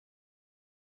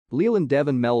Leland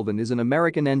Devon Melvin is an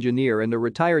American engineer and a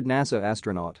retired NASA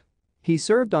astronaut. He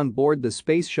served on board the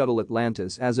Space Shuttle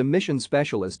Atlantis as a mission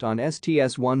specialist on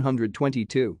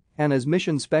STS-122 and as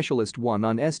Mission Specialist 1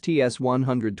 on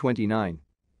STS-129.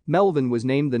 Melvin was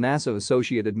named the NASA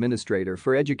Associate Administrator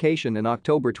for Education in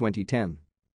October 2010.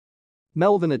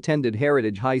 Melvin attended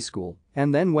Heritage High School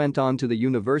and then went on to the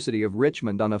University of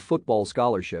Richmond on a football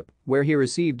scholarship, where he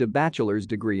received a bachelor's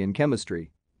degree in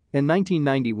chemistry. In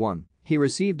 1991, he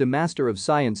received a Master of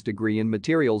Science degree in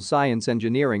Materials Science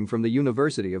Engineering from the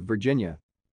University of Virginia.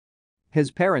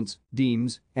 His parents,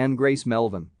 Deems and Grace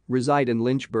Melvin, reside in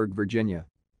Lynchburg, Virginia.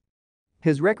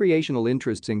 His recreational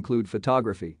interests include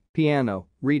photography, piano,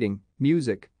 reading,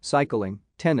 music, cycling,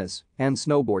 tennis, and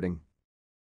snowboarding.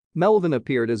 Melvin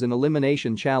appeared as an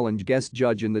Elimination Challenge guest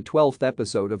judge in the 12th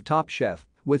episode of Top Chef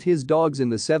with his dogs in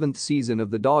the 7th season of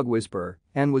The Dog Whisperer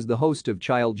and was the host of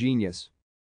Child Genius.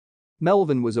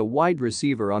 Melvin was a wide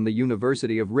receiver on the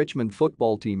University of Richmond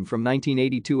football team from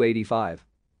 1982-85.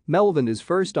 Melvin is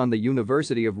first on the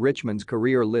University of Richmond's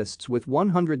career lists with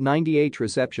 198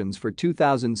 receptions for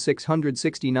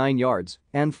 2,669 yards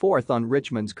and fourth on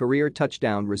Richmond's career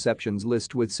touchdown receptions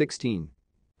list with 16.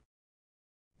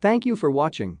 Thank you for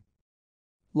watching.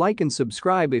 Like and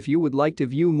subscribe if you would like to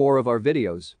view more of our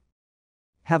videos.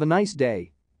 Have a nice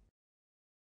day.